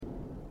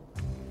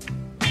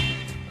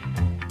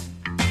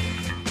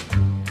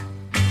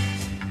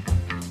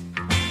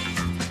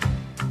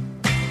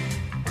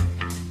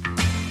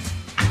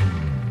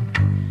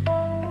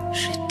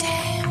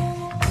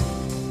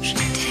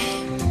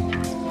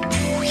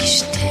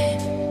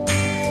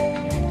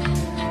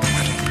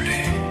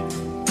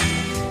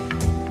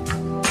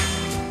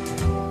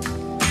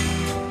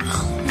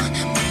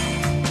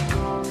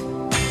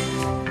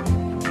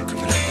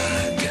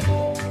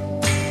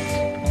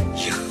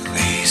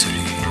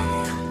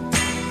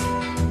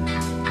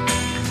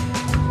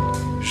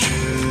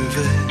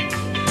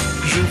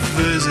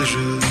et je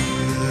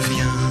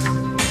viens.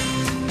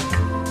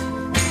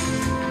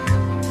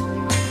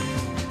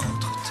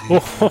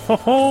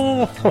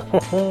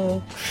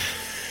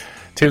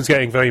 Tim's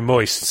getting very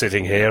moist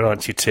sitting here,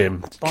 aren't you,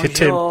 Tim?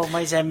 Bonjour,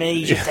 mes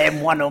amis, je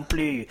t'aime moi non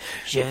plus.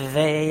 Je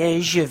vais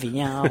et je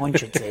viens,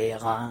 etc.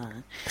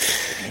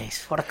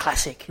 Yes, what a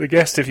classic. The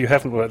guest, if you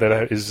haven't worked that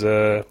out, is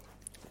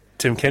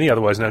Tim Kenny,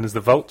 otherwise known as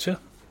the Vulture,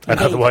 and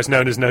Indeed. otherwise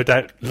known as, no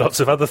doubt, lots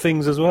of other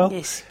things as well.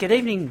 Yes, good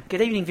evening,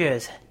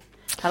 viewers.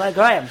 Hello,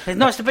 Graham. It's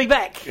nice to be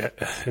back. Yeah,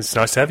 it's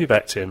nice to have you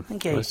back, Tim.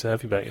 Thank you. Nice to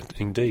have you back,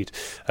 indeed.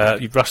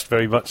 You've rushed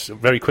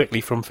very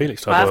quickly from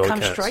Felix. I've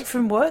come straight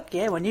from work,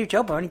 my new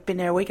job. I've only been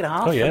there a week and a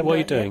half. Oh, yeah? And, What are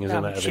you doing? Is it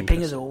a matter of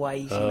shipping interest? as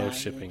always. Oh,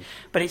 shipping.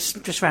 But it's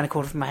just around the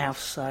corner from my house,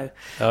 so...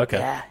 Oh, okay.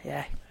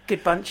 Yeah.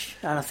 Good bunch,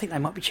 and I think they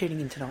might be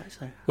tuning in tonight.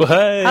 So, Well,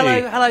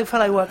 hey! hello,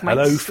 fellow workmates.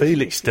 Hello,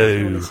 Felix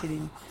do.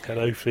 Listening.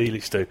 Hello,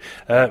 Felix do.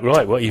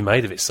 Right, what have you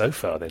made of it so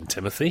far then,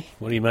 Timothy?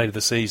 What have you made of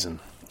the season?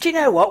 Do you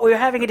know what? We were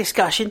having a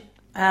discussion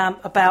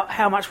about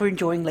how much we're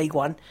enjoying League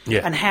One,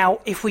 and how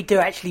if we do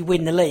actually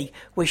win the league,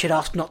 we should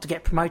ask not to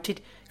get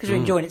promoted because we're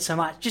enjoying it so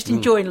much. Just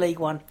enjoying League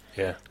One.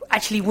 Yeah.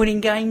 Actually winning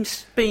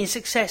games, being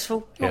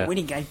successful, not Yeah.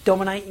 winning games,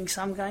 dominating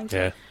some games.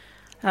 Yeah.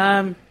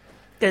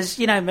 Because,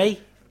 you know me,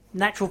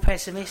 natural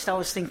pessimist, I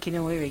was thinking,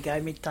 oh, here we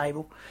go,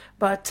 mid-table.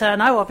 But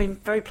no, I've been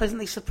very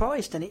pleasantly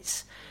surprised, and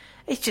it's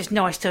just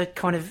nice to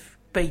kind of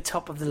be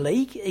top of the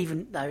league,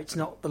 even though it's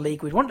not the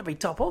league we'd want to be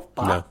top of,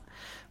 but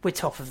we're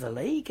top of the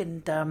league,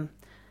 and,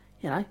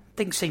 you know,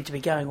 things seem to be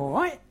going all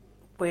right.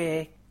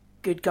 We're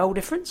good goal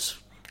difference,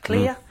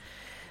 clear.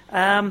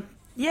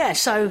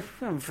 So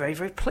I'm very,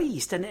 very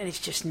pleased, and it's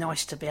just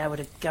nice to be able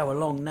to go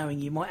along knowing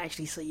you might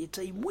actually see your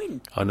team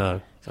win. I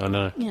know.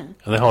 Yeah. And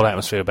the whole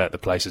atmosphere about the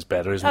place is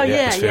better, isn't it? The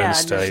atmosphere in the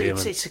stadium.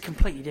 It's a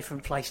completely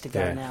different place to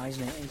go now,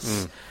 isn't it?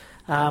 It's,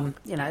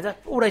 you know,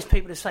 all those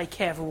people that say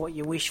careful what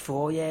you wish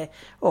for,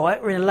 all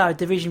right, we're in a lower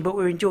division, but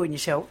we're enjoying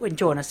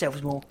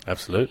ourselves more.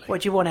 Absolutely.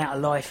 What do you want out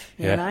of life,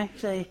 you know?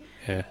 So,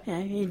 you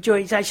you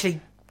enjoy it's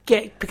actually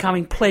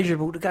becoming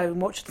pleasurable to go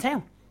and watch the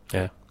town.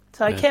 Yeah.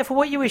 So careful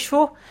what you wish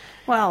for.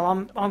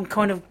 Well, I'm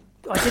kind of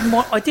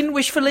I didn't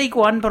wish for League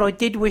One, but I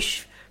did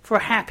wish for a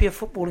happier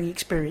footballing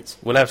experience.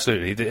 Well,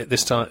 absolutely.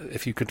 This time,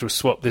 if you could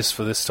swap this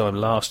for this time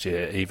last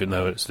year, even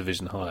though it's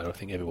division higher, I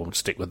think everyone would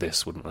stick with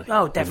this, wouldn't they?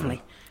 Oh,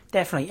 definitely.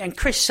 Definitely. And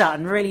Chris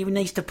Sutton really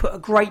needs to put a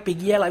great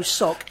big yellow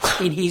sock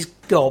in his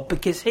gob,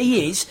 because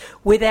he is,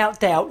 without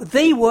doubt,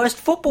 the worst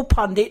football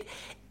pundit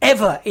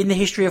ever in the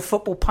history of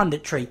football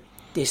punditry.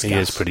 Discuss. He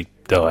is pretty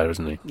dire,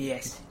 isn't he?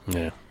 Yes.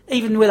 Yeah.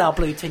 Even with our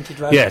blue-tinted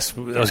robes. Yes,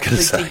 I was going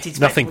to say,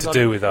 nothing to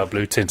do with our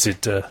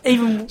blue-tinted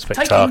even taking the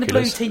spectaculars.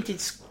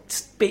 blue-tinted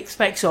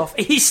specs off,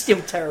 it is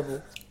still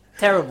terrible.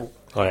 Terrible.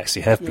 I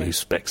actually have blue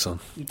specs on.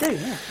 You do,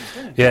 yeah.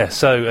 Yeah,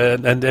 so,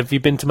 and have you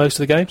been to most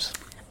of the games?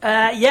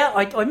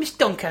 I missed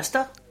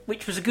Doncaster,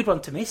 which was a good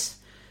one to miss.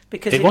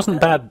 Because It wasn't a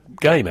bad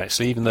game,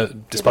 actually, even though,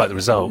 despite the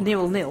result.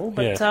 0-0,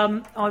 but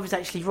I was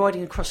actually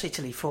riding across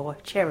Italy for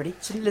charity,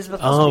 St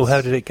Elizabeth Oh, Hospice.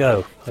 how did it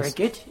go? Very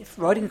good.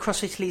 Riding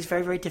across Italy is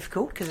very, very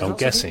difficult because I'm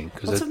guessing,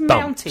 'cause lots there's of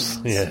bumps.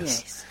 mountains.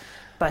 Yes.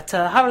 But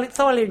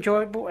thoroughly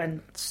enjoyable,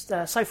 and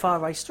so far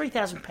I raised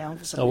 £3,000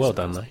 for some. Oh, well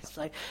done, mate.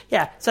 So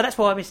so that's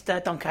why I missed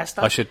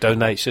Doncaster. I should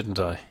donate, shouldn't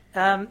I?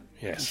 Yes,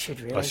 Yes, you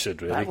should really. I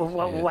should really.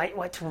 We'll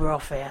wait till we're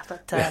off air.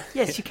 But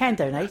yes, you can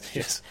donate.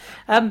 Yes.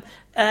 So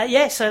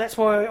that's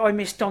why I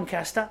missed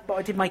Doncaster, but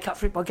I did make up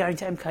for it by going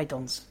to MK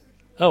Dons.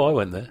 Oh, I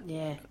went there.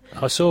 Yeah.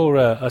 I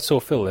saw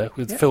Phil there.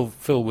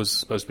 Phil was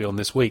supposed to be on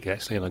this week,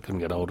 actually, and I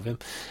couldn't get hold of him.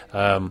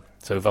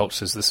 So Vulture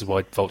says this is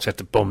why Vulture had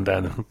to bomb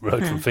down the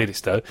road from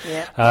Felixstowe.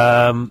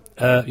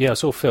 I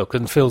saw Phil,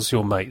 because Phil's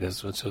your mate. There's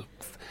sort of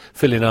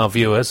Phil in our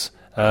viewers.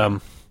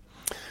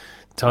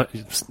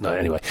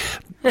 Anyway,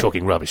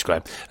 talking rubbish,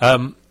 Graham.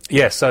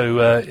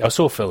 So I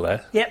saw Phil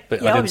there. Yep.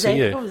 But I didn't see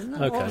you.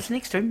 I was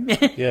next to him.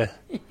 Yeah.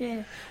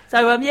 Yeah. So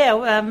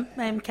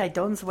MK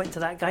Dons went to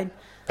that game.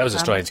 That was a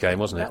strange game,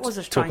 wasn't it? That was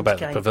a Talk strange about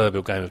game. the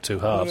proverbial game of two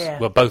halves. Yeah.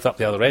 Well, both up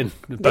the other end.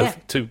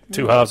 Both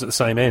two halves at the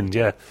same end,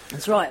 yeah.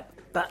 That's right.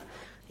 But,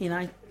 you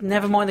know,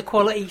 never mind the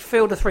quality,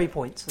 field of 3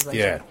 points, as they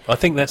say. I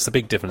think that's the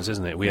big difference,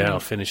 isn't it? We are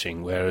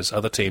finishing, whereas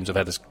other teams have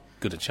had as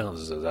good a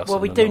chances as us. Well,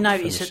 we and do they're not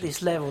notice finishing. at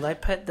this level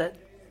that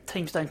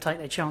teams don't take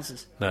their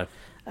chances. No.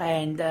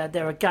 And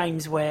there are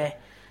games where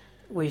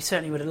we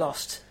certainly would have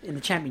lost in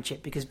the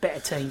Championship because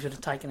better teams would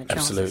have taken their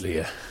chances. Absolutely,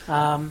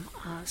 yeah.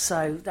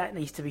 So that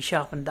needs to be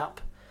sharpened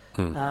up,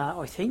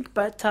 I think.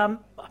 But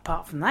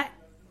apart from that,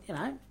 you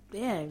know,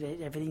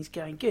 everything's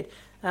going good.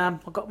 I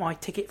got my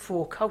ticket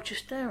for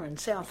Colchester and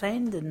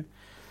Southend, and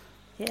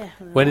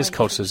When is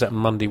Colchester? Is that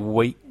Monday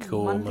week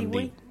or Monday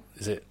week?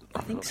 Is it?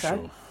 I think not so.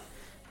 Sure.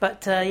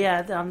 But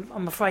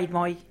I'm afraid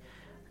my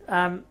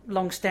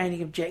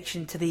long-standing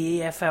objection to the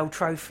EFL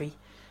trophy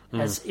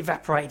has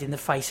evaporated in the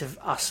face of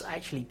us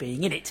actually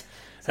being in it.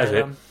 So, Has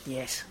it?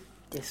 Yes.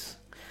 If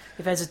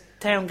there's a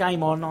town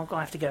game on, I'll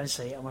have to go and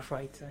see it. I'm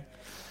afraid. So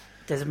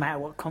it doesn't matter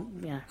what.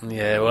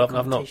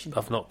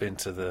 I've not been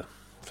to the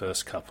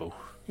first couple.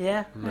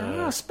 Yeah.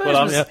 No. Spurs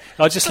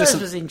I just Spurs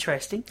listened. was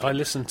interesting. I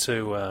listened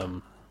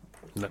to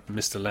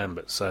Mr.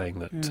 Lambert saying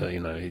that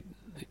he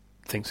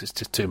thinks it's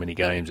just too many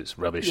games, it's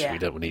rubbish, we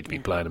don't need to be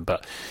playing them.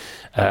 But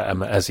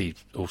as he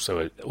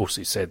also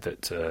said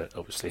that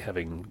obviously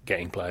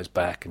getting players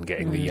back and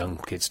getting the young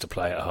kids to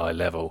play at a high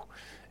level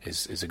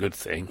is a good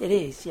thing. It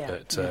is, yeah.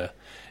 But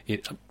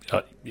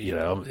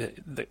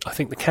I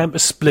think the camp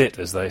is split,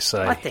 as they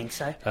say. I think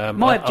so.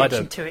 My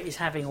objection to it is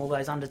having all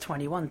those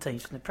under-21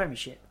 teams from the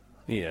Premiership.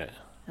 Yeah.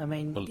 I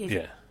mean,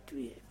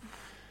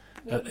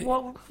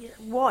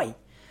 why?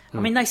 I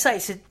mean, they say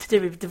it's to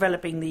do with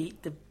developing the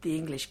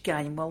English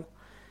game. Well,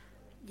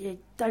 you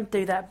don't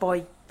do that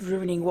by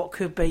ruining what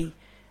could be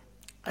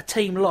a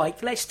team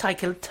like, let's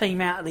take a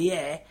team out of the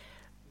air,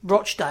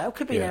 Rochdale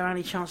could be their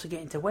only chance of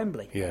getting to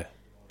Wembley. Yeah.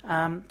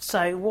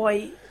 So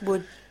why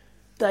would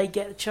they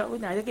get the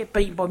chance? They get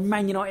beaten by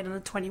Man United and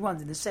the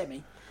 21s in the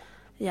semi.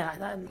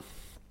 Yeah,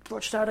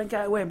 Rochdale don't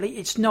go to Wembley.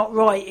 It's not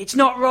right. It's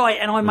not right.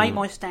 And I make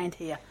my stand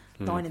here,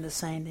 lying in the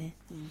sand here.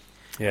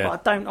 Yeah.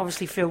 But I don't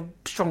obviously feel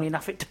strongly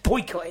enough to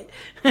boycott it.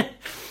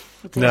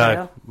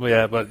 No,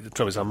 but the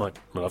trouble is,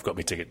 I've got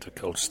my ticket to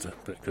Colchester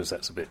because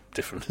that's a bit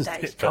different.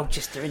 That's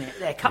Colchester, isn't it?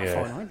 They're cup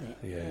final, isn't it?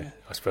 Yeah,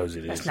 I suppose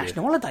it that's is. That's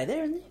national holiday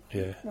there, isn't it?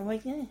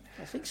 Yeah.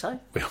 I think so.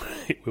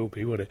 It will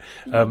be, won't it?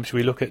 Should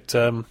we look at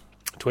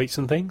tweets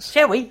and things?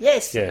 Shall we?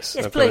 Yes. Yes,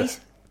 please.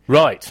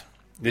 Right.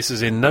 This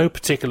is in no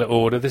particular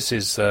order. This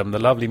is the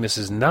lovely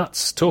Mrs.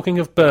 Nuts talking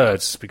of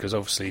birds, because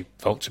obviously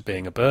Vulture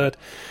being a bird.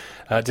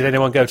 Did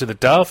anyone go to the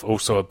Dove,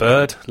 also a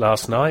bird,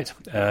 last night?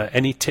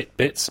 Any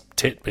titbits,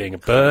 tit being a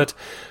bird,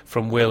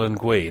 from Will and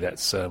Gui.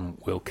 That's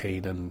Will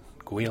Keane and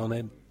Gui on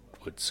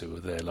Edwards, who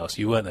were there last.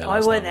 You weren't there last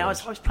night. I weren't there. I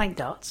was playing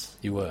darts.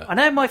 You were. I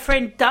know my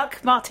friend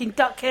Martin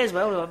Duck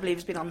Careswell, who I believe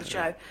has been on the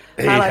show.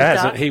 He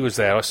has. Duck. He was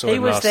there. I saw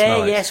him last night. He was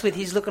there, yes, with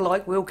his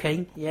lookalike Will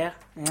Keane. Yeah.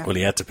 Well,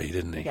 he had to be,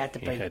 didn't he? He had to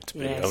be.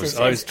 Yeah,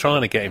 I was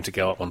trying to get him to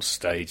go up on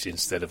stage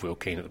instead of Will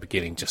Keane at the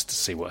beginning, just to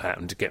see what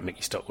happened, to get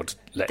Mickey Stockwood to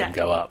let him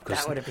go up.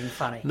 That would have been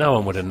funny. No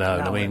one would have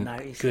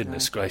known.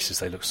 Goodness gracious,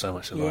 they look so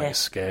much alike. It's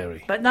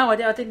scary. But no, I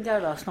didn't go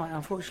last night,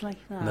 unfortunately.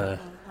 No.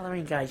 Other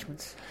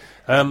engagements.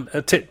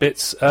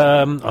 Titbits.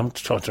 I'm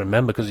trying to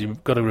remember, because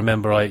you've got to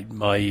remember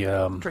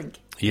my drink.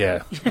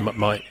 Yeah,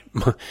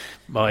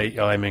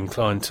 I'm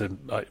inclined to.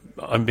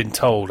 I'm been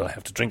told I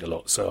have to drink a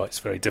lot, so it's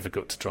very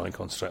difficult to try and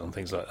concentrate on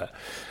things like that.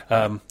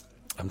 I'm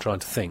trying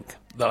to think.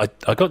 I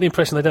got the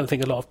impression they don't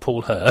think a lot of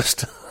Paul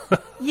Hurst.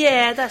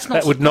 Yeah, that's not.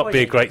 That would not be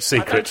a great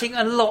secret. I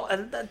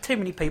don't think too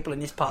many people in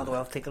this part of the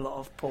world think a lot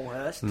of Paul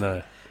Hurst.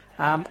 No.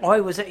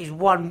 I was at his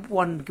one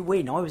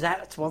win. I was out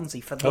at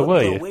Swansea for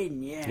the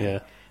win.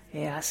 Yeah.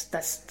 Yeah,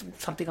 that's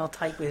something I'll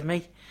take with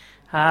me.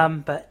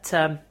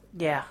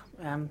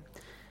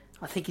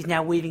 I think he's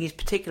now weaving his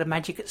particular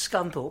magic at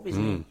Scunthorpe,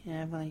 isn't he?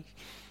 Yeah, well,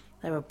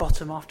 they were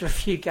bottom after a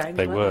few games.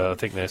 They were. I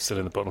think they're still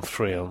in the bottom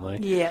three,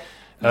 aren't they?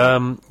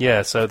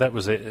 Yeah. So that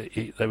was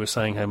it. They were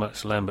saying how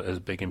much Lambert has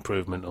a big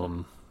improvement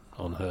on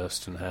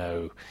Hurst, and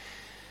how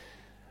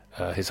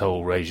his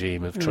whole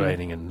regime of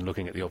training and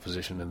looking at the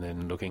opposition and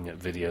then looking at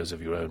videos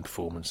of your own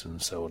performance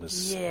and so on.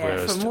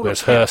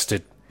 Whereas Hurst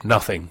did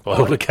nothing, by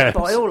all accounts.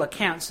 By all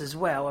accounts as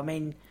well. I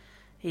mean,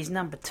 his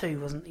number two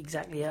wasn't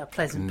exactly a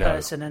pleasant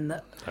person,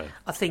 and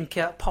I think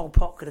Pol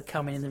Pot could have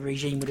come in and the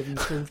regime would have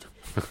improved.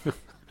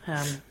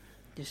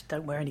 Just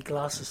don't wear any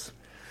glasses.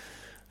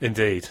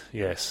 Indeed,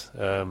 yes.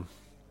 I'm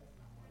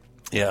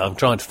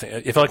trying to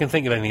think. If I can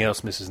think of anything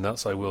else, Mrs.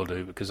 Nuts, I will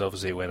do, because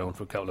obviously it went on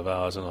for a couple of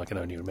hours and I can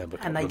only remember a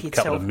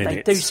couple of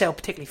minutes. They do sell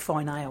particularly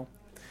fine ale.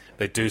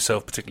 They do sell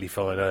particularly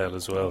fine ale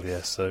as well,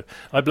 yes. So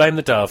I blame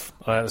the Dove.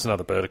 That's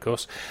another bird, of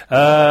course.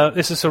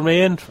 This is from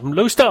Ian from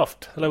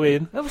Lowestoft. Hello,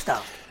 Ian.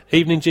 Lowestoft.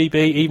 Evening, GB.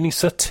 Evening,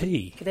 Sir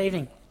T. Good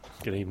evening.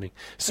 Good evening.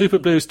 Super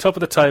Blues, top of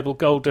the table,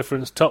 goal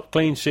difference, top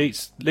clean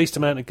sheets, least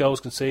amount of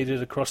goals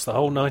conceded across the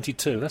whole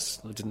 92.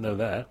 I didn't know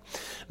that.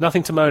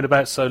 Nothing to moan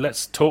about, so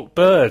let's talk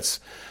birds.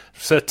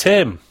 Sir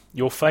Tim,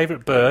 your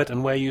favourite bird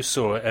and where you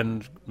saw it,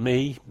 and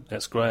me,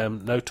 that's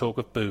Graham, no talk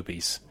of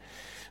boobies.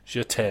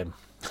 Je t'aime.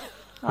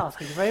 Oh,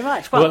 thank you very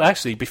much. Well,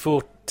 actually,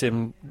 before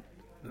Tim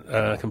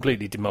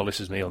completely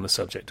demolishes me on the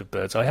subject of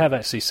birds, I have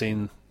actually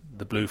seen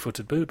the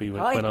blue-footed booby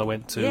when I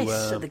went to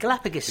the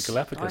Galapagos. The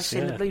Galapagos, I've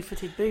seen the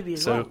blue-footed booby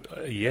as well.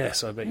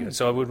 Yes, I bet you.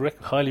 So I would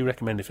highly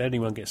recommend, if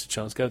anyone gets a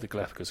chance, go to the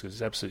Galapagos, because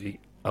it's absolutely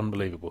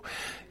unbelievable.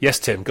 Yes,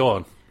 Tim, go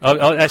on.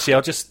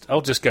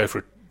 I'll just go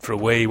for a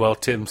wee while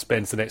Tim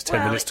spends the next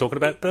 10 minutes talking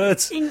about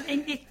birds.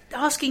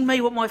 Asking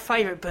me what my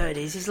favourite bird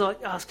is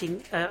like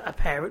asking a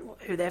parent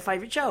who their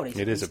favourite child is.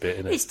 It is a bit,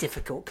 isn't it? It's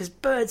difficult, because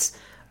birds,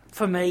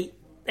 for me,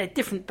 they're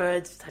different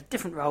birds, have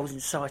different roles in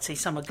society.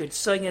 Some are good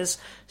singers,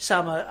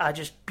 some are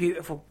just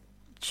beautiful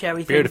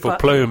cherry Beautiful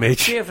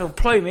plumage. Beautiful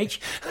plumage.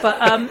 But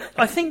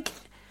I think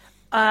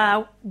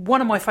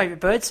one of my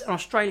favourite birds, an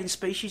Australian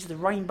species, the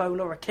rainbow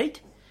lorikeet.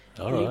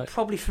 All right. You're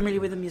probably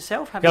familiar with them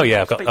yourself. I've got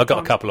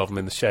a couple of them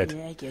in the shed.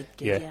 Yeah, good.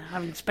 Yeah.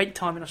 Having spent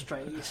time in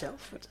Australia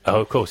yourself. But,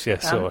 of course,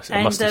 yes.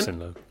 I must have seen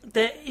them.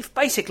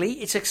 Basically,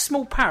 it's a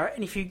small parrot,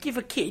 and if you give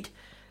a kid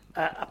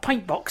a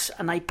paint box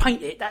and they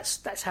paint it,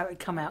 that's how it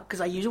come out, because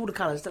they use all the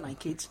colours, don't they,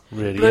 kids?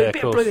 Really? Blue, Yeah, of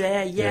bit of course. blue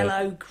there,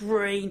 yellow, Yeah.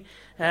 green,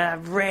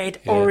 red,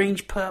 Yeah.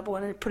 orange, purple,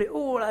 and they put it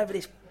all over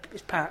this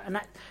parrot. And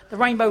the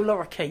rainbow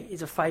lorikeet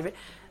is a favourite.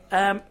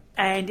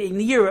 And in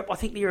Europe, I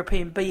think the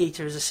European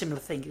bee-eater is a similar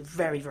thing. A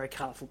very, very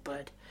colourful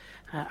bird.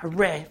 A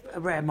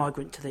rare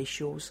migrant to these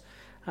shores.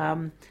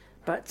 I've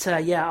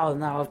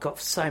got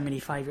so many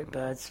favourite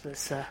birds.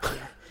 But yeah.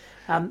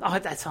 I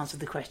hope that's answered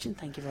the question.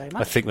 Thank you very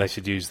much. I think they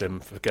should use them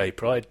for gay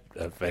pride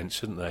events,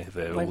 shouldn't they?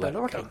 They're all Rainbow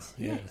that colour. lorikeets.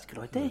 Yeah, it's a good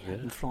idea. Yeah.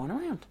 And flying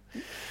around.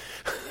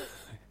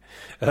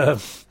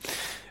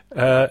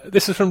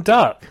 This is from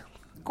Duck,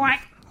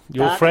 Quack.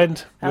 your Duck.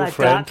 friend. Hello, Your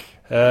friend.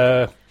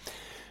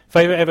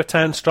 Favourite ever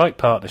town strike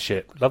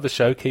partnership. Love the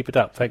show. Keep it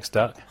up. Thanks,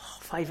 Duck.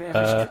 Favourite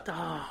ever.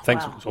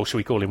 Thanks. Wow. Or should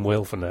we call him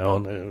Will from now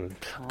on?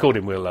 Called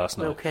him Will last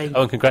night. Okay.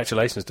 Oh, and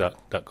congratulations,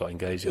 Duck. Duck got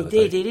engaged the He other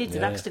did, day. he did.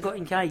 Yeah. Duxter got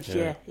engaged,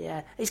 Yeah.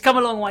 yeah. He's come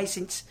a long way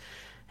since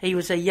he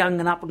was a young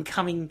and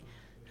up-and-coming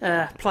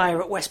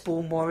player at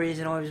Westbourne Warriors,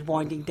 and I was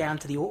winding down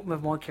to the autumn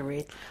of my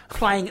career,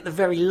 playing at the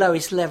very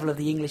lowest level of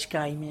the English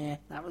game. Yeah,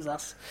 that was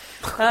us.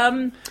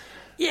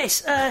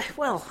 Yes,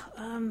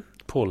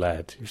 Poor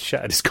lad. You've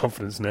shattered his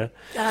confidence now.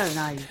 oh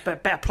no,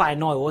 but better player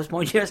than I was,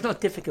 mind you. It's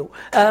not difficult.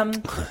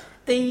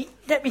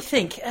 Let me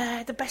think.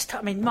 The best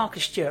time. I mean,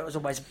 Marcus Stewart was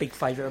always a big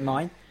favourite of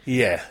mine.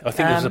 Yeah, I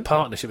think it was a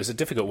partnership. It's a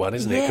difficult one,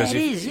 isn't it? Yeah, Because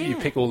it is, you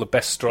yeah. pick all the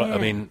best strike. Yeah. I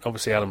mean,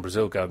 obviously Alan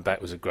Brazil going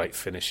back was a great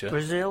finisher.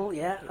 Brazil,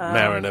 yeah.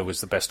 Mariner was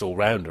the best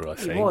all-rounder, I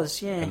think.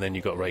 was, yeah. And then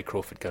you got Ray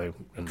Crawford going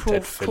and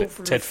Crawford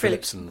Ted and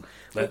Phillips and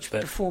which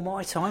before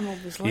my time,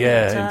 obviously.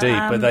 yeah, But,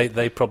 indeed. But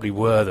they probably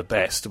were the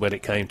best when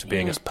it came to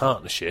being a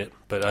partnership.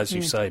 But as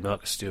you say,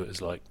 Marcus Stewart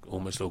is like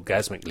almost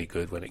orgasmically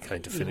good when it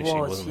came to finishing,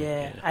 wasn't he?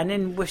 Yeah. And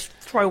then we'll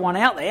throw one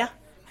out there.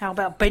 How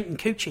about Benton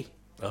Coochie?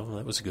 Oh,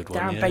 that was a good one.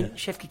 Darren yeah. Benton,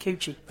 Shefke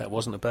Coochie. That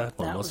wasn't a bad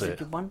one, That was was a it?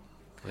 good one.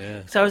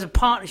 Yeah. So as a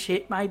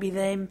partnership, maybe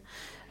them.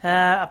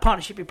 A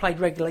partnership we played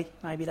regularly,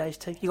 maybe those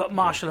two. You got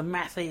Marshall and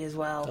Matthew as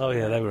well. Oh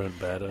yeah, they weren't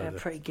bad They're either.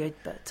 pretty good.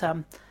 But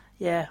I'm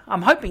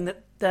hoping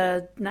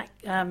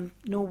that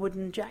Norwood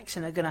and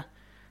Jackson are going to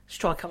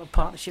strike up a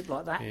partnership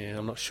like that. Yeah,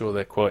 I'm not sure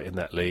they're quite in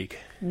that league.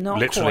 Not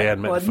Literally quite.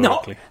 and Well,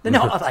 metaphorically. they're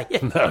not, are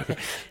they?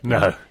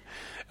 No.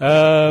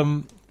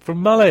 From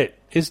Mullet,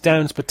 is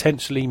Downs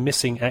potentially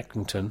missing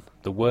Accrington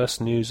the worst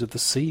news of the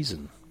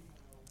season?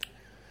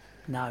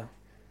 No.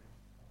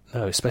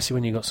 No, especially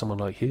when you've got someone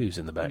like Hughes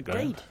in the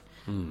background.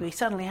 Indeed. We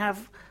suddenly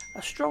have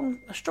a strong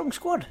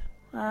squad.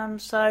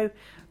 So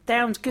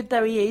Downs, good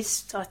though he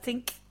is, I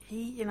think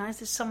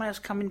there's someone else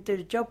coming to do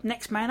the job.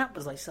 Next man up,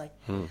 as they say.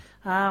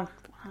 But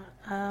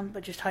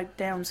just hope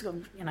Downs,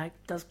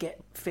 does get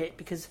fit,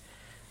 because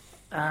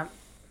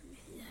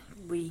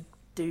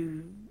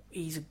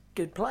he's a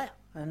good player,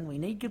 and we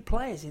need good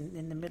players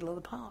in the middle of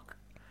the park.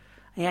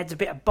 He adds a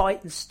bit of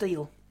bite and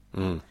steel,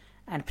 and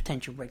a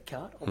potential red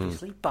card,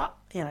 obviously. But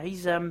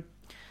he's we're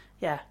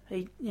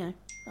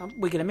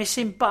going to miss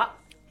him, but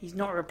he's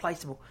not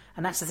irreplaceable,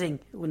 and that's the thing.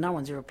 Well, no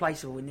one's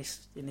irreplaceable in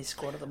this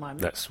squad at the moment.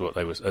 That's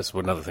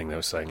another thing they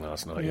were saying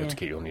last night. You have to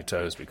keep you on your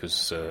toes,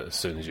 because as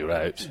soon as you're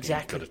out,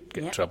 Exactly. you've got to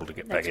get in trouble to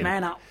get Next back in.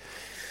 man up.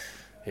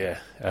 Yeah,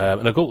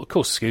 and of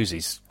course,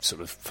 Scuzzi's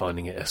sort of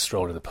finding it a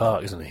stroll in the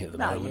park, isn't he, at the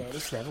No, moment? yeah,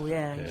 this level,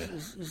 yeah.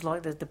 It's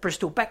like the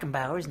Bristol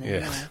Beckenbauer, isn't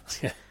it?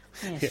 Yeah,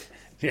 Yes.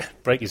 yeah.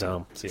 Break his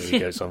arm. See how he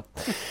goes on.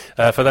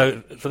 For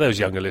those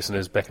younger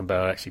listeners,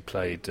 Beckenbauer actually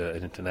played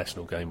an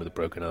international game with a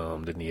broken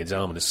arm, didn't he? His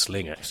arm in a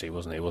sling, actually,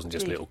 wasn't it? It wasn't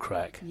just a little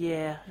crack.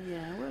 Yeah.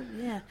 Well,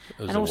 yeah.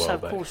 was And a also, while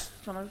of back. course,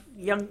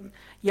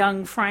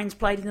 young Franz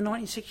played in the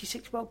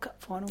 1966 World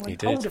Cup final. He And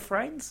did. older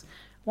Franz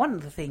won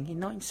the thing in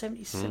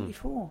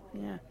 1974.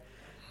 Yeah.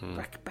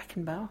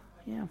 Beckenbauer.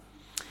 Yeah.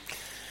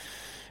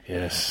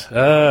 Yes.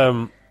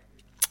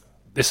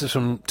 This is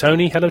from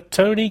Tony. Hello,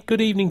 Tony.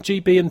 Good evening,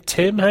 GB and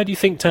Tim. How do you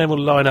think Town will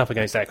line up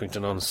against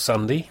Accrington on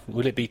Sunday?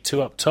 Will it be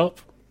two up top,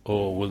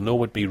 or will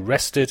Norwood be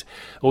rested?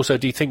 Also,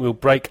 do you think we'll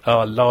break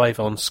our live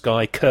on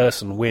Sky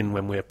curse and win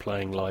when we're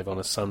playing live on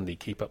a Sunday?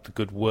 Keep up the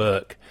good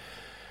work.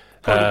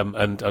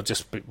 And I'll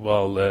just,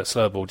 while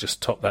Slurb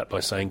just top that by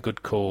saying,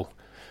 good call,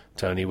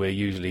 Tony. We're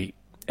usually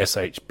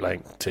SH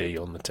blank T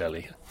on the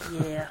telly.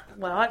 Yeah.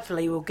 Well,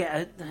 hopefully we'll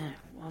get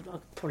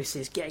I'll probably see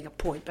us getting a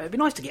point, but it'd be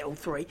nice to get all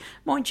three.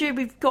 Mind you,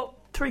 we've got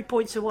 3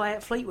 points away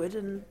at Fleetwood,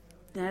 and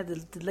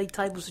the league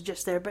table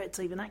suggests they're a better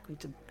team than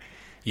Accrington.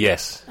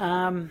 Yes.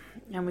 And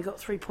we've got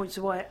 3 points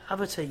away at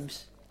other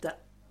teams that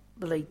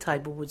the league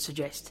table would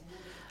suggest.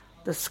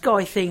 The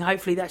Sky thing,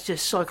 hopefully that's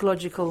just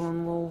psychological,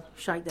 and we'll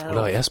shake that Well,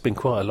 off. it has been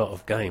quite a lot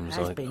of games.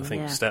 Has I been,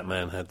 think yeah.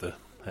 Statman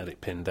had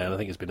it pinned down. I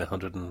think it's been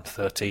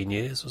 113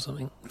 years or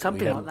something.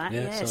 Something We like that,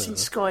 haven't- yeah. something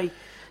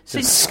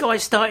Since Sky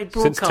started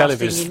since broadcasting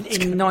television.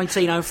 in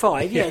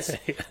 1905, yes.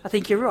 Yeah. I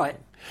think you're right.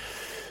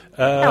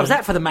 How was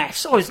that for the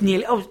maths? I was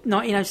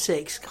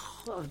 1906. God,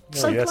 I was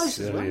so Oh, yes, close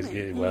as well. yeah, wasn't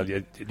it? well,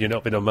 you've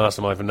not been on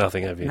Mastermind for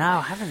nothing, have you? No,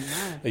 I haven't,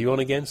 no. Are you on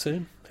again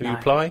soon? Have you No,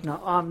 applied?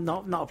 No, I'm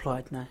not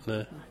applied, no.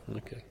 No.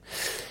 Okay.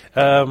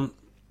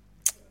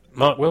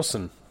 Mark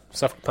Wilson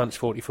Suffolk Punch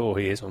 44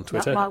 he is on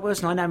Twitter. Mark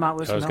Wilson, I know Mark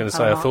Wilson. I was going to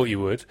say, Hello, I thought you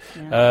would.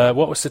 Yeah.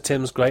 What was Sir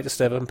Tim's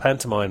greatest ever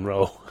pantomime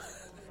role?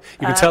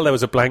 You can tell there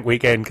was a blank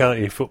weekend, can't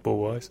you,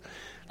 football-wise?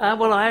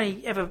 Well, I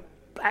only ever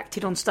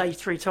acted on stage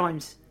 3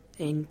 times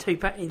in 3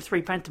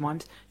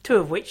 pantomimes, 2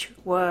 of which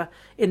were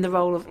in the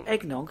role of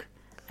Eggnog,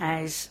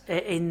 as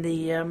in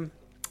the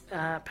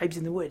Babes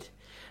in the Wood.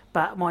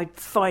 But my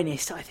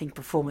finest, I think,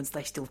 performance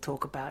they still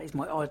talk about is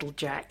my idol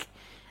Jack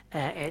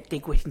at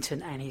Dig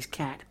Whittington and his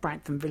cat,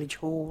 Brantham Village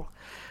Hall.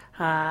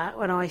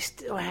 When I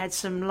had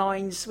some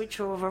lines which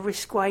were of a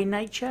risque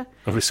nature.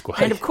 A risque.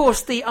 And, of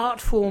course, the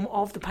art form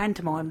of the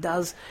pantomime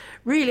does...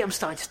 Really, I'm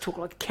starting to talk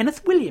like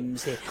Kenneth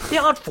Williams here. The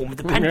art form of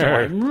the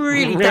pantomime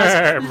really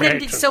does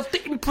lend itself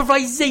to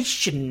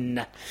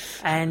improvisation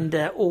and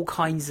all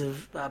kinds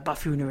of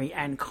buffoonery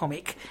and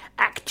comic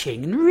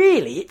acting. And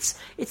really, it's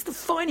the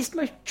finest,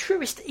 most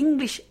truest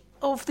English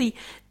of the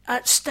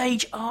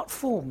stage art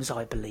forms,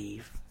 I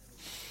believe.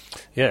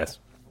 Yes.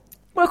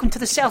 Welcome to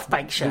the South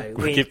Bank Show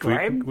with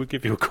Graham. We'll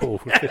give you a call.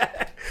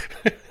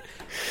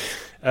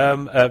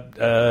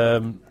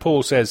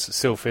 Paul says,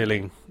 still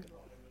feeling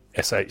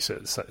SH,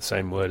 the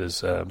same word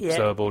as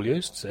Slowball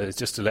used. It's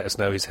just to let us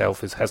know his health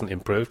hasn't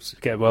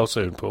improved. Get well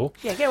soon, Paul.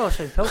 Yeah, get well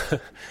soon, Paul.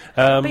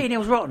 Being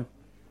ill's rotten.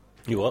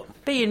 You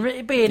what? Being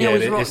ill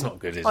is rotten. It's not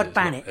good, is it? I'd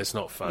ban it. It's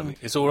not fun.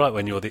 It's all right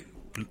when you're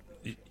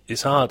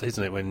It's hard,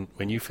 isn't it,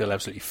 when you feel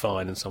absolutely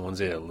fine and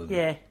someone's ill.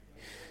 And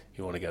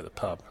you want to go to the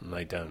pub and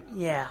they don't.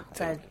 Yeah.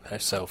 How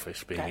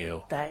selfish being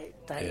ill.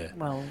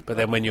 Well, but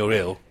then when you're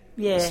ill,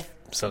 yeah,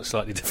 it's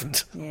slightly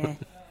different. Yeah.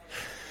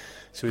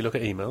 Should we look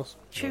at emails?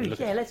 True,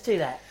 let's do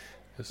that.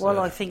 While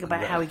I think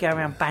about how we go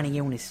around banning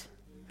illness.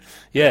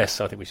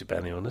 Yes, I think we should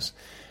ban the illness.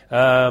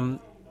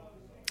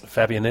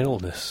 Fabian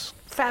illness.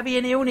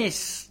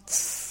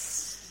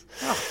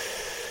 Oh.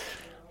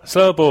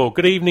 Slowball,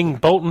 good evening,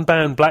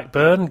 Bolton-bound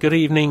Blackburn. Good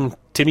evening,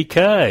 Timmy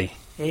Kay.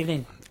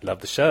 Evening.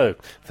 Love the show.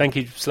 Thank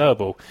you,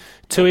 Slowball.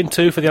 2 in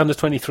 2 for the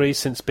under-23s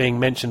since being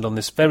mentioned on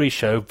this very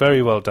show.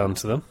 Very well done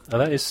to them.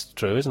 And that is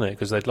true, isn't it?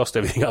 Because they'd lost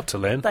everything up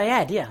till then. They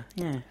had, yeah.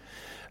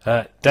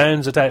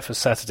 Downs are out for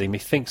Saturday.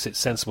 Methinks it's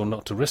sensible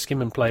not to risk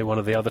him and play one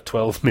of the other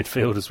 12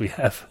 midfielders we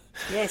have.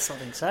 Yes, I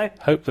think so.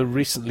 Hope the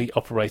recently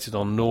operated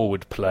on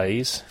Norwood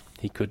plays.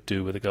 He could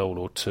do with a goal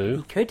or two.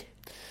 He could.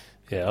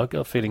 Yeah, I've got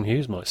a feeling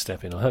Hughes might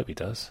step in. I hope he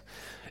does.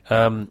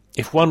 In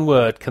one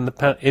word, can the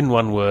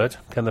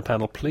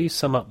panel please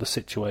sum up the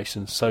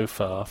situation so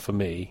far for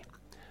me?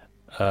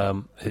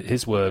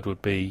 His word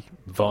would be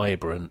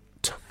vibrant.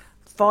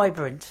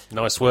 Vibrant.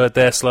 Nice word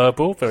there,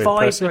 Slowball. Very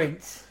impressive.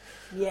 Vibrant.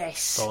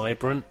 Yes.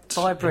 Vibrant.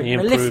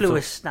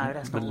 Mellifluous. No,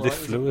 that's not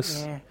mellifluous.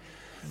 Right, yeah.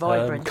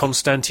 Vibrant.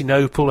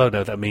 Constantinople. Oh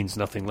no, that means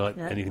nothing like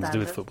anything to do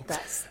with football.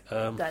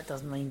 That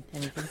doesn't mean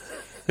anything.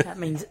 That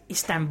means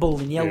Istanbul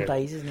in the old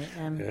days, isn't it?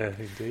 Yeah,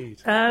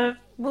 indeed.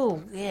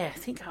 Well, yeah, I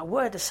think a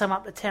word to sum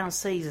up the town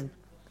season.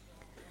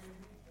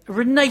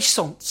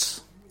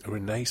 Renaissance. A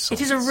renaissance.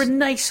 It is a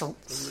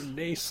renaissance. A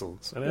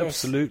renaissance. An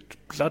absolute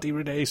bloody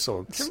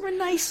renaissance. It's a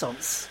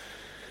renaissance.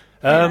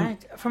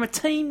 From a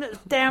team that was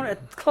down, a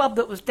club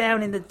that was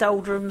down in the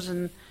doldrums,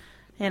 and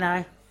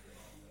I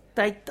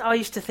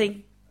used to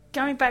think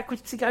going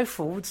backwards to go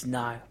forwards.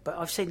 No, but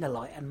I've seen the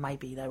light, and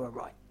maybe they were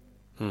right.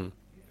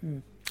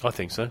 I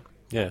think so.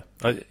 Yeah,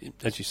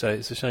 as you say,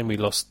 it's a shame we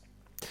lost.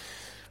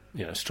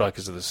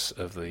 Strikers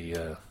of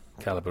the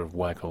calibre of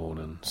Waghorn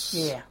and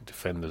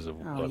defenders of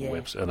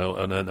Webbs, and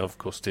of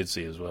course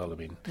Didsey as well. I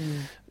mean,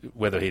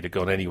 whether he'd have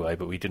gone anyway,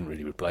 but we didn't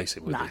really replace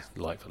it with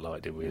the light for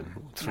light, did we?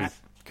 And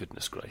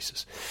goodness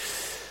gracious.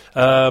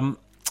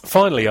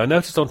 Finally, I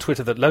noticed on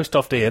Twitter that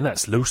Lowestoft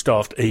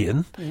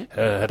Ian,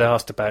 had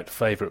asked about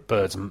favourite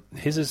birds.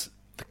 His is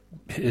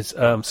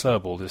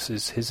Slowball.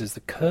 His is the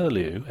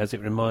curlew, as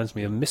it reminds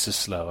me of Mrs.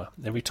 Slower.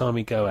 Every time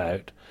we go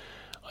out,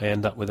 I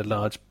end up with a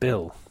large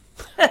bill.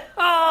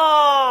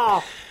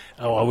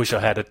 Oh, I wish I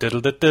had a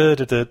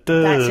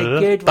diddle-da-da-da-da-da. That's a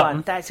good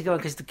one. That's a good one,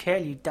 because the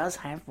curlew does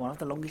have one of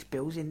the longest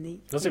bills in the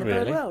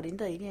bird world,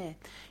 indeed, yeah.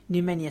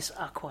 Numenius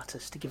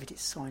arquatus, to give it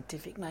its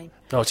scientific name.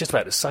 I was just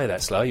about to say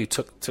that, Slow. You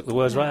took the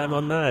words right out of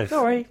my mouth.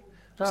 Sorry.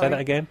 Say that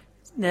again.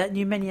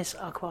 Numenius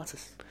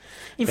arquatus.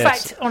 In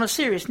fact, on a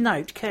serious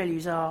note,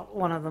 curlews are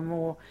one of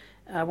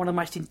the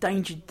most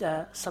endangered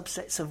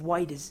subsets of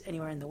waders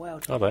anywhere in the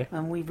world. Are they?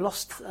 And we've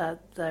lost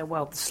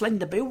the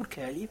slender-billed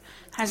curlew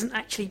hasn't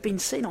actually been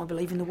seen, I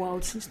believe, in the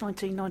wild since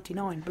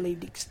 1999,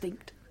 believed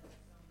extinct.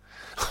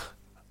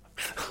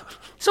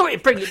 Sorry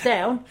to bring it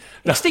down.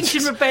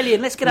 Extinction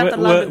Rebellion. Let's get out to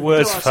London.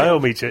 Words fail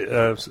me.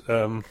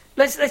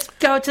 Let's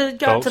go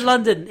to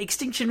London.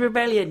 Extinction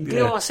Rebellion.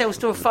 Glue ourselves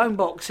to a phone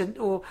box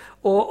or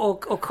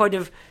kind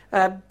of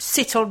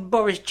sit on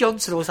Boris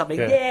Johnson or something.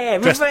 Yeah,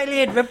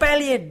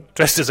 rebellion.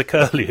 Dressed as a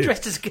curlew.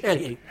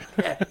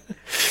 Yeah.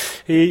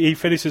 He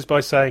finishes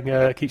by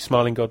saying, "Keep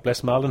smiling, God bless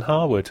Marlon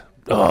Harwood."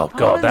 Oh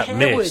God, that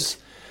miss!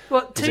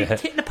 What?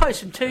 Hitting the post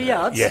from 2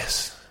 yards?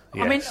 Yes.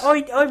 I mean,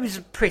 I was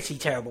a pretty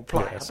terrible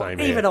player.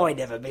 Even I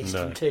never missed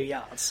from 2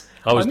 yards.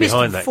 I was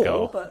behind that 4,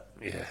 goal. But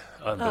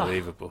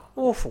unbelievable.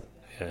 Awful.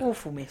 Yeah.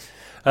 Awful miss.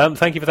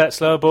 Thank you for that,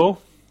 Slowball.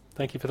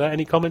 Thank you for that.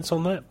 Any comments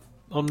on that?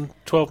 On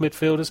 12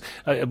 midfielders?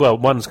 Well,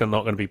 one's not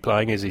going to be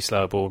playing, is he,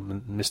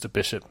 Slowball? Mr.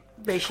 Bishop.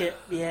 Bishop,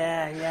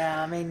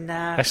 yeah. I mean...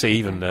 Actually,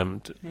 even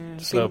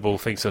Slowball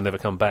thinks he'll never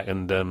come back,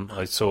 and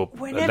I saw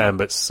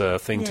Lambert's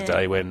thing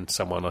today when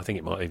someone, I think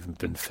it might have even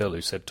been Phil,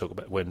 who said talk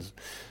about when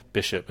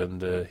Bishop,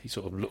 and he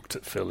sort of looked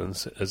at Phil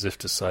as if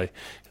to say,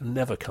 he'll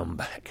never come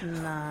back.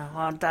 No,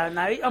 I don't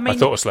know. I mean, I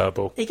thought it was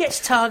Slowball. He gets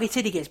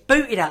targeted, he gets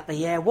booted out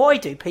the air. Why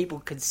do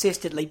people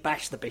consistently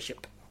bash the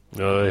Bishop?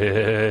 Oh,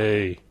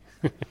 hey.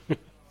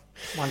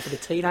 One for the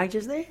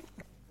teenagers there.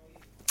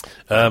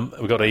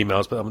 We've got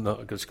emails, but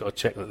I've just got to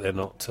check that they're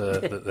not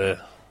that they're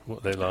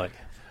what they're like.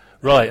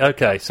 Right,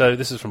 okay. So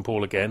this is from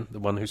Paul again, the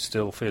one who's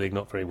still feeling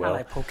not very well.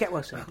 Hello, Paul. Get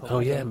well soon, Paul. Oh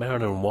yeah,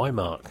 Mariner and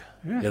Wymark.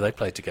 Yeah, they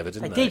played together,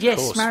 didn't they? They did, yes.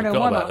 Of course, Mariner and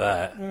forgot Wymark.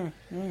 about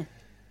that.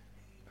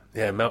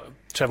 Yeah,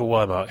 Trevor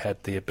Wymark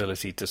had the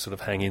ability to sort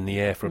of hang in the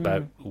air for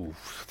about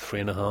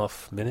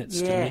 3.5 minutes,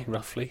 didn't he,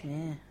 roughly?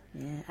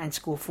 Yeah, and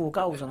score 4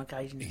 goals on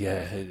occasion.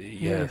 Yeah,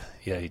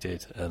 he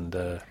did. And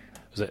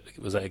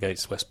was that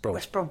against West Brom?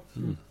 West Brom.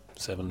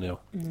 7-0.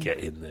 Get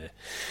in there.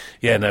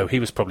 Yeah, no, he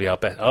was probably our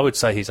best. I would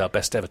say he's our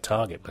best ever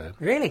target man.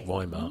 Really?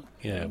 Wymark.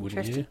 Yeah,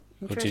 wouldn't you?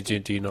 Or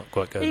do you not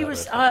quite go he that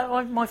was,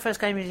 way? my first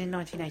game was in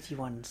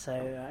 1981, so...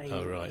 he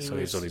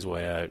was on his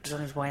way out. He was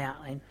on his way out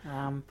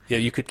then. Yeah,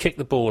 you could kick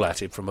the ball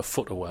at him from a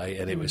foot away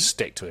and it would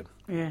stick to him.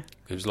 Yeah.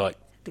 It was like...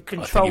 The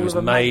control I think he was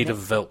of made of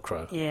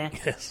Velcro. Yeah.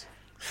 Yes.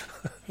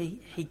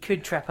 he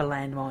could trap a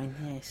landmine,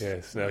 yes.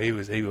 Yes, no, he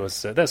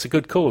was... that's a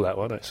good call, that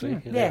one, actually.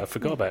 I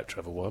forgot about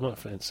Trevor Wymark,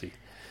 fancy.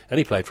 And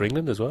he played for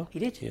England as well. He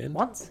did,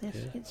 once, yes,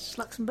 against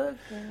Luxembourg.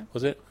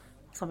 Was it?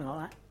 Something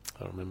like that.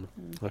 I don't remember.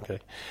 Okay.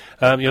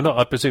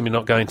 I presume you're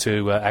not going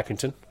to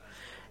Accrington?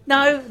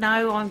 No,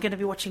 I'm going to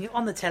be watching it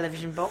on the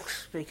television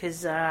box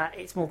because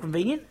it's more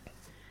convenient.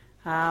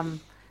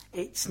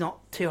 It's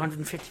not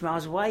 250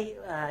 miles away.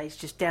 It's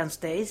just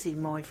downstairs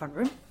in my front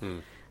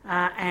room.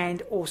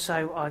 And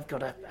also I've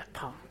got a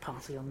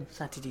party on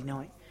Saturday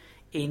night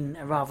in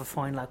a rather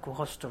fine local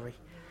hostelry.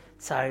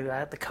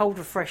 So the cold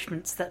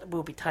refreshments that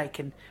will be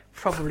taken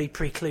probably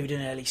preclude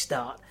an early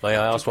start. May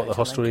I ask what the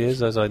hostelry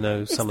is, as I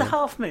know it's some the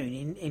Half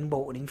Moon in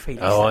Bolton, in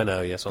Felix. Oh, I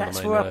know, yes, on That's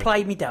the main where road. I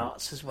play me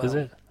darts as well. Is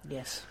it?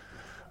 Yes.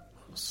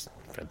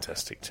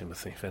 Fantastic,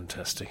 Timothy,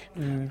 fantastic.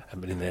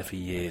 I've been in there for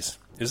years.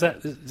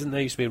 Isn't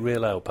there used to be a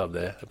real ale pub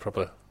there? A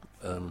proper...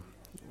 what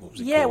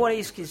was it called? Well,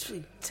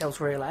 it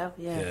sells real ale,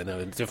 Yeah, no,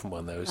 a different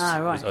one, though.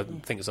 Right. I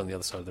think it's on the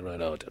other side of the road.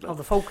 I don't know. Oh,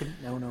 the Falcon?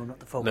 No, not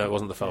the Falcon. No, it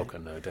wasn't the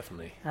Falcon, no,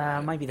 definitely.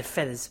 Maybe the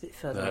Feathers a bit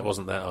further. No, it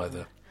wasn't that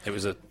either. It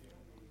was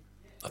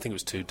I think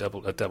it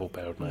was a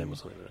double-barreled name or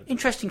something.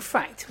 Interesting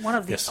fact, one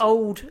of the Yes.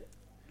 old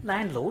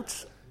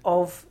landlords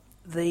of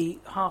the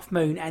Half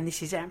Moon, and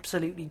this is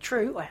absolutely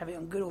true, I have it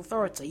on good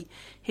authority,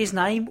 his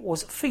name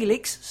was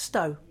Felix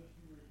Stowe.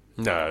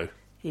 No.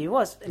 He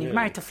was, and he Really?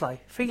 married to Flo.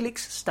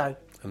 Felix Stowe.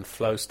 And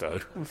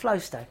Flowstowe. And Flo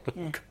Stowe,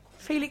 yeah.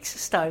 Felix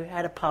Stowe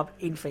had a pub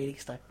in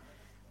Felixstowe.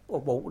 Or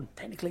Walton,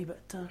 technically, but...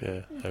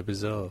 Yeah, how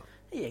bizarre.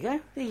 There you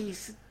go.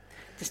 He's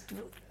just...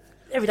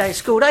 Every day is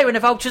school day when the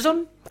Vulture's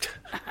on.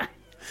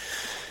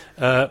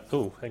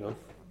 Hang on.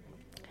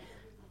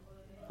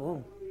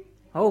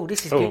 Oh,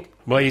 this is good.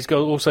 Well, he's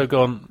also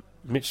gone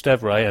Mitch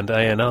Devray and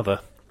A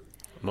Another.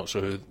 I'm not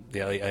sure who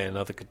the A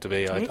Another could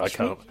be. I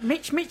can't...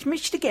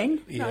 Mitched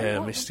again? Yeah,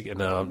 No, Mitch again.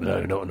 No,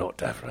 not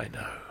Devray,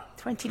 no.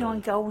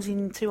 29 goals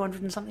in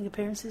 200 and something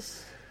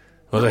appearances.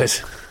 Well,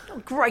 there's... Not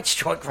a great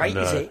strike rate,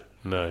 is it?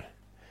 No.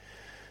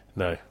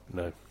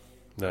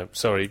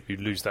 Sorry, you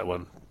lose that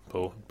one,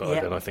 Paul.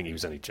 But then I think he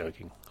was only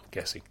joking. I'm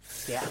guessing.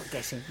 Yeah, I'm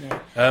guessing,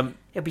 yeah.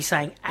 He'll be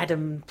saying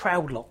Adam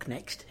Proudlock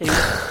next, who,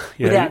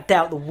 without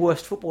doubt, the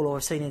worst footballer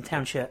I've seen in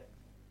town shirt.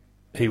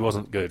 He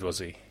wasn't good, was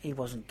he? He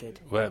wasn't good.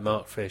 Where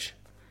Mark Fish?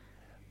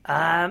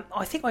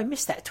 I think I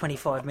missed that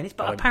 25 minutes,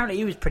 but apparently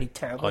he was pretty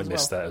terrible I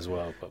missed that as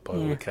well, but by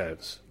all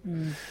accounts.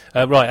 Mm.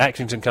 Right,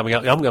 Accrington coming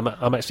up.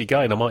 I'm actually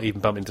going. I might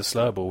even bump into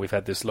Slowball. We've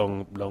had this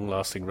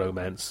long-lasting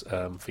romance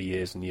for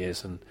years and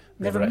years and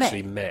never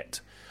actually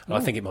met. And I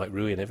think it might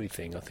ruin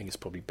everything. I think it's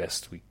probably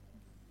best we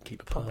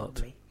keep apart.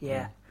 Probably,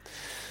 yeah.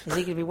 Is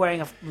he going to be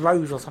wearing a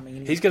rose or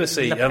something? He's going to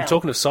see... I'm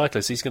talking of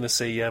cyclists. He's going to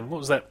see... what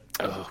was that?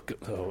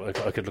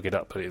 I could look it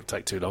up, but it would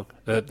take too long.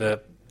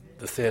 The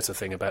theatre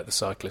thing about the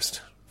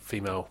cyclist...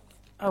 female.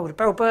 Oh, the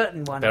Beryl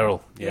Burton one.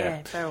 Beryl,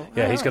 yeah. Beryl.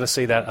 Yeah, he's going to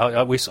see that.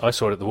 I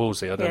saw it at the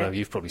Wolsey. I don't know if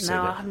you've probably seen it.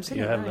 No, I haven't seen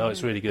it. No,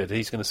 it's really good.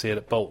 He's going to see it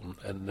at Bolton,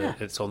 and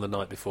it's on the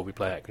night before we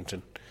play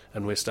Accrington,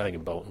 and we're staying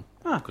in Bolton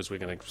because we're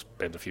going to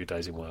spend a few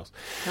days in Wales.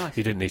 Nice.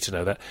 You didn't need to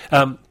know that.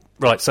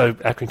 Right, so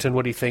Accrington,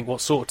 what do you think?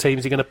 What sort of team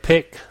is he going to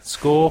pick?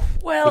 Score?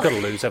 Well, we've got to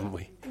lose, haven't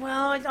we?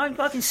 Well,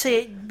 I can see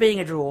it being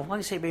a draw. I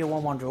can see it being a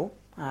 1-1 draw.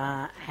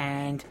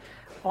 And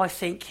I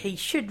think he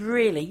should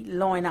really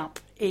line up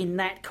in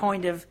that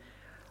kind of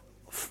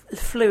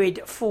fluid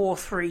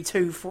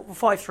 4-3-2,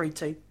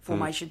 5-3-2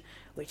 formation,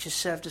 which has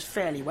served us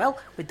fairly well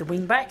with the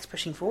wing backs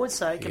pushing forward.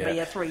 So it can be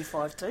a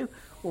 3-5-2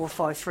 or a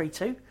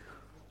 5-3-2.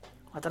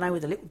 I don't know,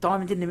 with a little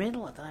diamond in the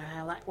middle. I don't know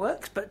how that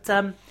works, but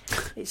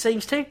it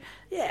seems to.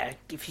 Yeah,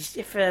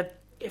 if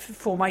if the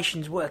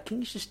formation's working,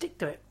 you should stick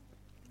to it.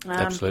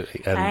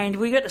 Absolutely. And I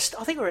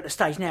think we're at the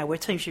stage now where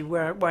teams should be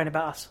worrying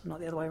about us, not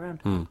the other way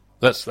around.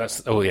 That's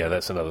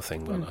another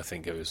thing. Well, I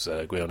think it was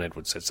Guion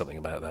Edwards said something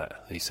about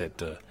that. He said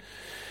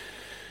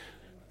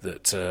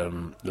that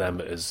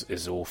Lambert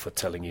is all for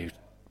telling you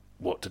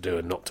what to do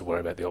and not to worry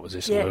about the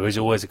opposition. Yeah. He's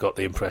always got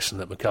the impression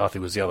that McCarthy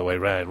was the other way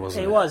round,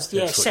 wasn't it? It was,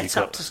 yeah, That's what set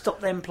up to stop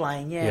them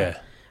playing, yeah.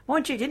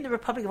 Mind you, didn't the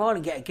Republic of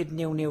Ireland get a good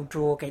 0-0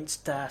 draw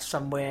against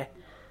somewhere,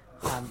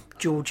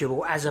 Georgia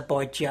or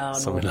Azerbaijan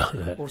Something like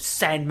that. or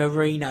San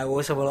Marino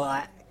or something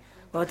like that?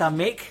 Well done,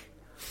 Mick.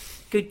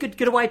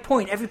 Good away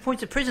point. Every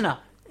point's a prisoner.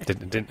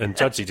 And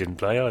Judgy didn't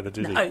play either,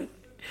 did he? No.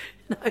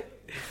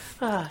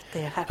 Ah,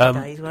 they're happy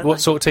days, weren't What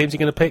they? sort of teams are you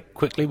going to pick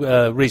quickly?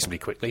 Reasonably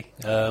quickly.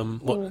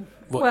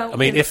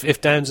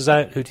 If Downs is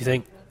out, who do you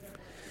think?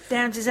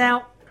 Downs is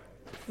out.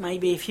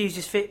 Maybe if Hughes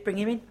is fit, bring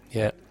him in.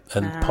 Yeah,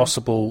 and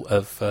possible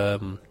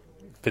of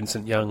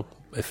Vincent Young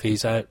if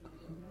he's out.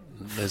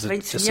 There's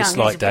just a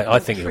slight doubt. I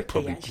think he'll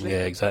probably. Actually.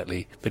 Yeah,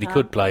 exactly. But he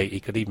could play. He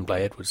could even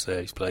play Edwards there.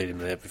 He's played him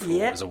there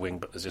before as a wing,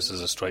 but just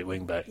as a straight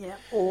wing back. Yeah.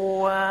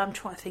 Or I'm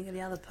trying to think of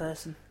the other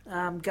person.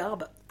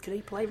 Garbutt. Could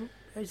he play?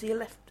 Is he a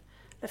left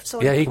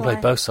side? Yeah, he can play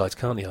both sides,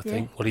 can't he? I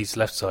think. Well, he's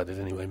left-sided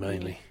anyway,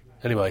 mainly.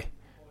 Anyway,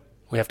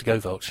 we have to go,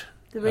 Vulture.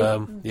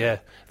 Yeah.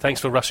 Thanks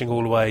for rushing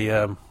all the way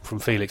from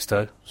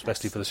Felixstowe,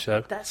 especially for the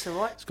show. That's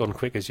all right. It's gone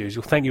quick as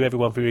usual. Thank you,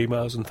 everyone, for your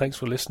emails, and thanks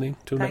for listening.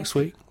 Till next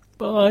week.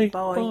 Bye.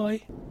 Bye.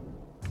 Bye.